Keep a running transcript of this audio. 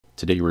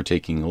Today we're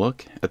taking a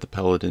look at the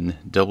Peladn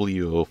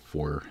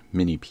WO4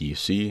 Mini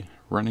PC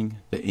running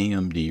the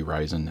AMD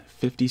Ryzen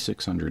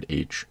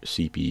 5600H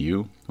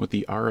CPU with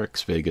the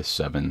RX Vega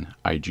 7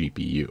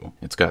 iGPU.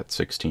 It's got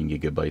 16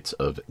 gigabytes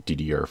of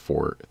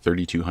DDR4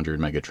 3200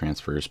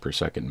 megatransfers per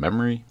second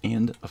memory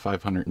and a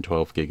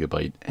 512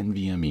 gigabyte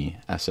NVMe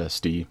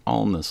SSD,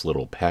 all in this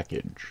little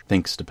package.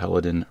 Thanks to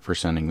Peladn for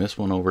sending this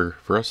one over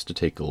for us to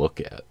take a look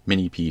at.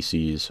 Mini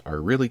PCs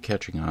are really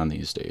catching on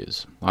these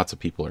days. Lots of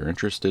people are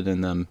interested in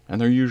them, and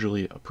they're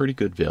usually a pretty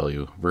good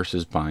value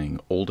versus buying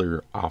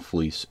older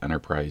off-lease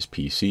enterprise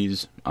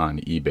PCs on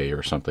eBay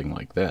or something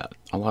like that.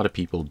 A lot of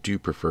people do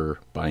prefer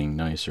buying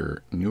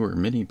nicer, newer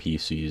mini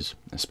PCs,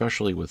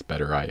 especially with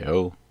better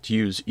I/O, to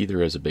use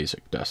either as a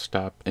basic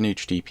desktop, an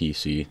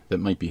HTPC that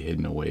might be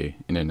hidden away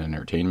in an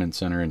entertainment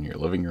center in your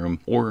living room,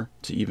 or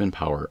to even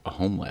power a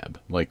home lab,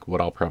 like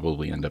what I'll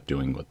probably end up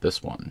doing with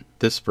this one.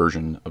 This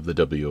version of the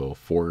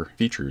WO4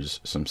 features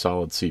some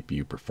solid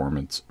CPU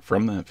performance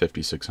from that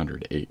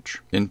 5600H,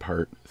 in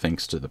part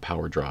thanks to the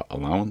power draw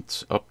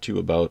allowance up to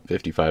about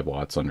 55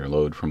 watts under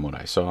load from what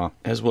I saw,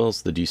 as well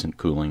as the decent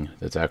cooling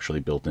that's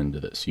actually built into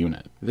this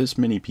unit. This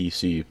mini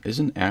PC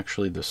isn't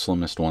actually the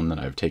slimmest one that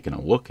I've taken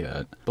a look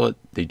at, but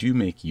they do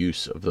make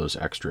use of those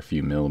extra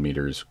few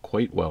millimeters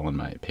quite well in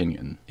my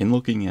opinion. In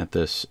looking at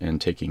this and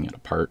taking it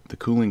apart, the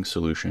cooling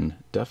solution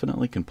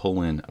definitely can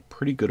pull in a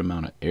pretty good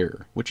amount of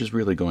air, which is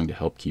really going to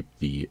help keep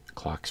the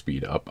clock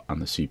speed up on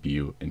the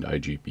CPU and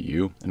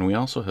iGPU, and we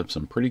also have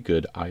some pretty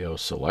good I/O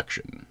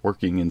selection.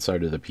 Working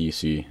inside of the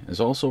PC is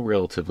also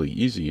relatively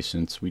easy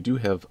since we do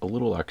have a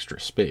little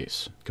extra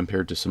space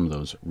compared to some of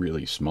those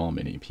really small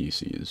mini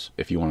PCs.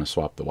 If you want to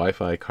swap the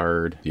Wi-Fi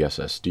card, the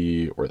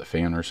SSD, or the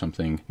fan or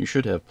something, you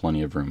should have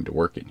plenty of room to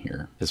work in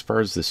here. As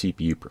far as the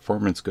CPU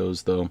performance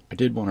goes though, I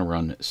did want to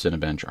run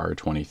Cinebench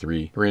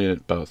R23, ran it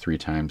about 3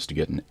 times to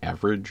get an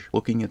average.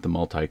 Looking at the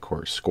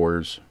multi-core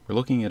scores, we're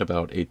looking at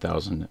about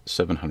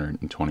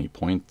 8,720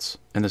 points,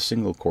 and the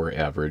single core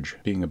average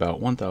being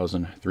about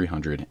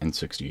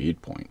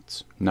 1,368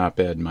 points. Not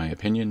bad in my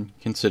opinion,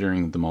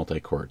 considering the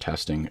multi-core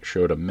testing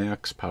showed a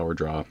max power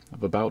draw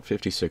of about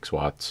 56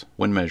 watts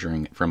when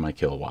measuring from my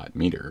kilowatt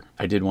meter.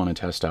 I did want to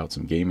test out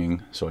some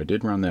gaming, so I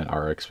did run that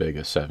RX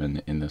Vega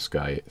 7 in this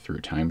guy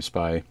through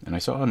TimeSpy, and I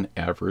saw an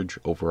average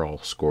overall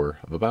score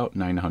of about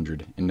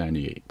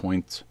 998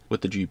 points, with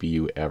the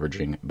GPU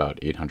averaging about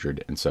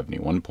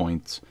 871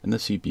 points, and the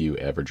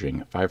CPU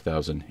averaging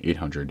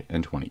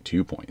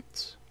 5,822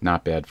 points.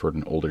 Not bad for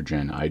an older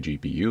gen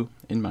iGPU,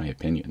 in my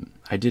opinion.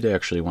 I did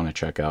actually want to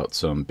check out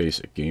some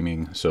basic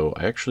gaming, so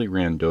I actually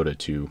ran Dota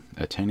 2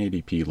 at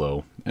 1080p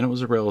low, and it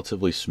was a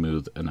relatively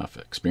smooth enough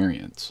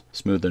experience.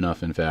 Smooth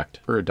enough, in fact,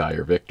 for a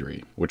dire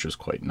victory, which was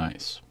quite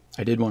nice.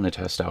 I did want to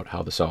test out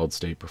how the solid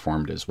state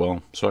performed as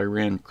well, so I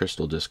ran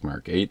Crystal Disk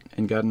Mark 8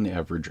 and got an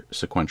average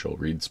sequential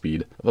read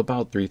speed of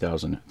about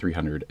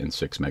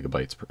 3,306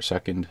 megabytes per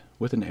second,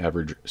 with an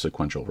average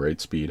sequential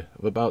write speed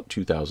of about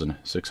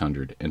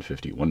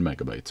 2,651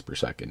 megabytes per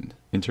second.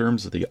 In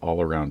terms of the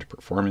all-around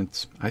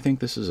performance, I think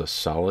this is a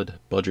solid,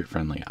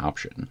 budget-friendly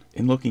option.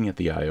 In looking at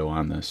the I/O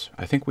on this,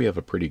 I think we have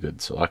a pretty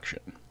good selection.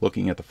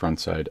 Looking at the front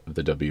side of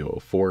the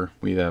WO4,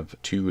 we have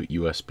 2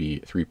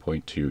 USB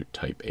 3.2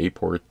 Type A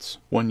ports,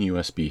 1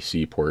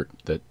 USB-C port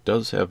that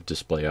does have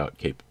display out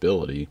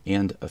capability,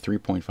 and a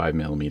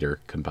 3.5mm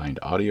combined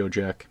audio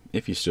jack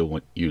if you still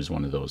use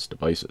one of those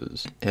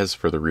devices. As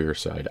for the rear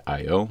side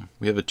I/O,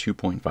 we have a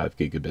 2.5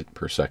 gigabit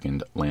per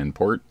second LAN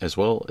port, as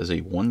well as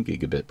a 1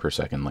 gigabit per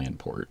second LAN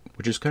port,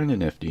 which is kind of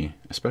nifty,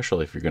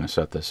 especially if you're going to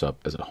set this up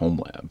as a home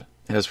lab.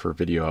 As for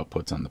video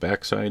outputs on the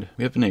backside,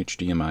 we have an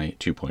HDMI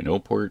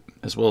 2.0 port,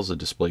 as well as a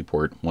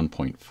DisplayPort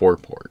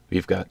 1.4 port.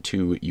 We've got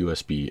 2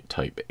 USB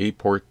Type A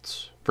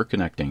ports for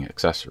connecting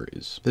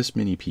accessories. This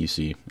mini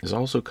PC is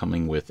also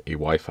coming with a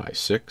Wi-Fi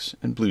 6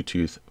 and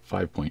Bluetooth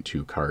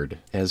 5.2 card.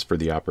 As for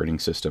the operating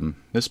system,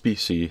 this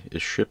PC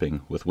is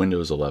shipping with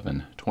Windows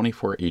 11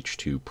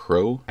 24H2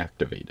 Pro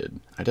activated.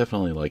 I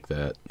definitely like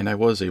that, and I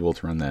was able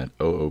to run that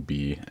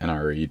OOB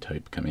NRE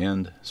type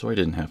command, so I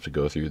didn't have to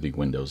go through the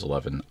Windows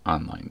 11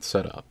 online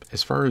setup.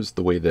 As far as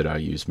the way that I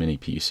use mini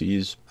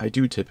PCs, I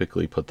do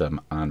typically put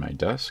them on my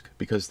desk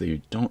because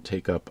they don't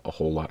take up a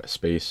whole lot of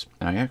space,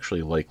 and I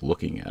actually like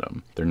looking at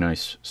them. They're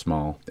nice,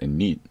 small, and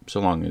neat,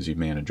 so long as you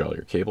manage all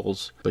your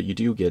cables, but you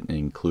do get an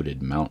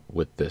included mount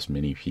with this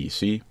mini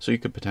PC, so you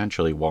could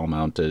potentially wall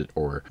mount it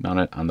or mount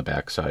it on the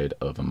backside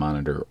of a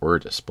monitor or a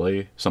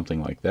display,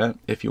 something like that,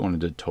 if you wanted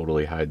to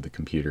totally hide the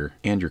computer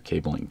and your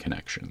cabling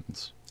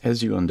connections.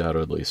 As you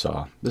undoubtedly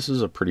saw, this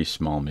is a pretty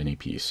small mini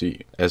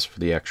PC. As for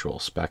the actual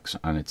specs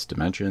on its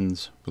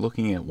dimensions, we're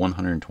looking at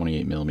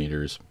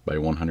 128mm by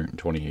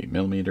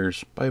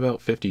 128mm by about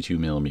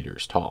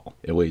 52mm tall.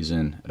 It weighs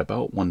in at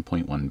about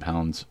 1.1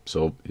 pounds,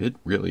 so it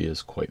really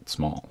is quite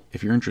small.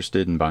 If you're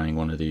interested in buying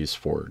one of these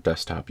for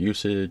desktop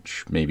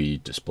usage, maybe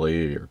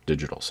display or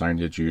digital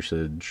signage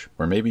usage,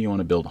 or maybe you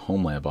want to build a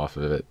home lab off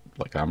of it,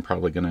 like I'm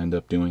probably going to end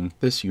up doing,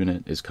 this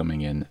unit is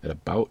coming in at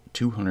about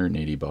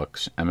 $280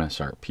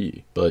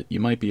 MSRP, but you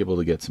might be able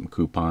to get some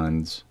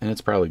coupons, and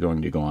it's probably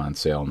going to go on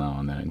sale now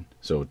and then,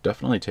 so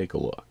definitely take a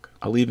look.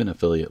 I'll leave an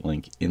affiliate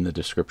link in the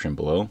description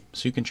below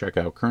so you can check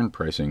out current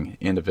pricing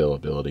and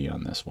availability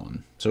on this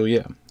one. So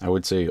yeah, I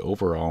would say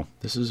overall,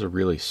 this is a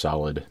really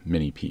solid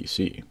mini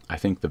PC. I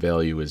think the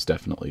value is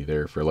definitely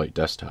there for light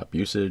desktop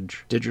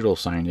usage, digital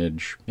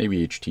signage,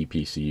 maybe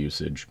HTPC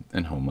usage,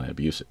 and homelab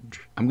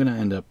usage. I'm going to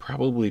end up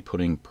probably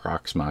putting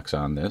Proxmox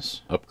on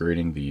this,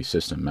 upgrading the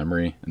system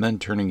memory, and then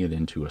turning it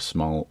into a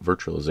small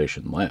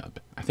virtualization lab.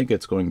 I think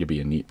it's going to be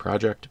a neat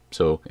project,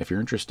 so if you're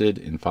interested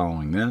in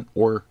following that,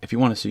 or if you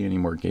want to see any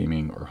more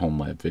gaming or home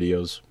lab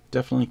videos,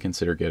 definitely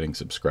consider getting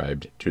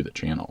subscribed to the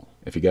channel.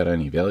 If you got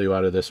any value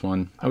out of this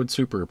one, I would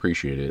super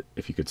appreciate it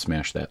if you could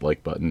smash that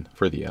like button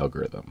for the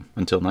algorithm.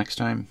 Until next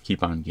time,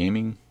 keep on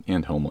gaming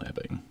and home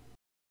labbing.